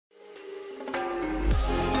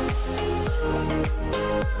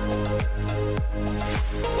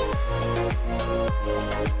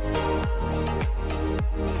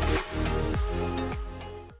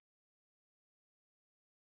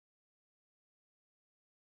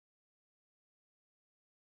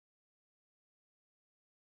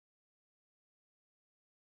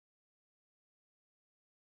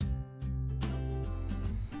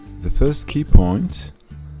The first key point,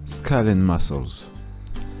 scalene muscles.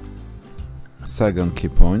 Second key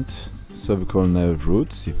point, cervical nerve root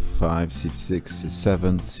C5, C6,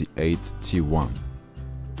 C7, C8, T1.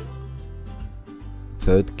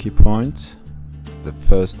 Third key point, the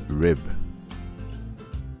first rib.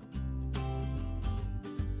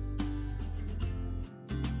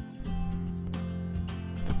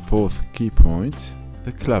 The fourth key point,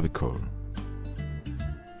 the clavicle.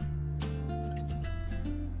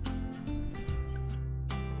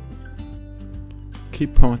 Key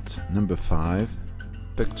point number 5,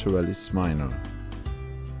 pectoralis minor.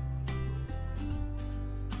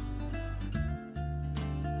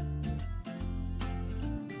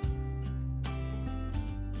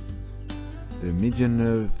 The median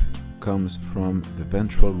nerve comes from the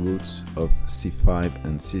ventral roots of C5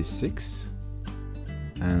 and C6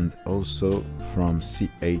 and also from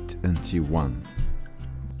C8 and T1.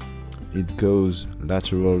 It goes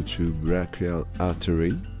lateral to brachial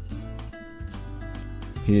artery.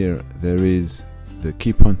 Here there is the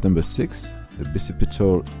key point number 6, the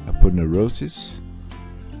bicipital aponeurosis.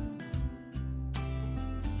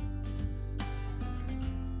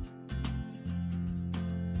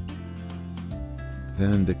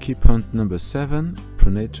 Then the key point number 7,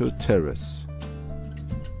 pronator teres.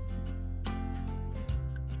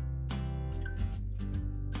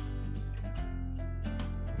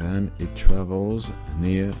 Then it travels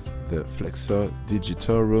near the flexor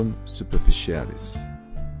digitorum superficialis.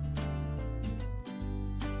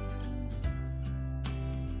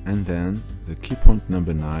 And then the key point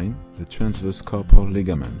number 9, the transverse carpal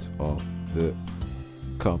ligament or the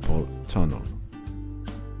carpal tunnel.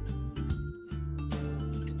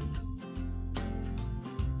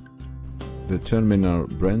 The terminal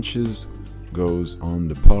branches goes on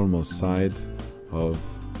the palmar side of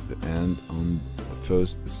the hand on the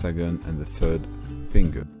first, the second and the third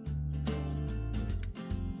finger.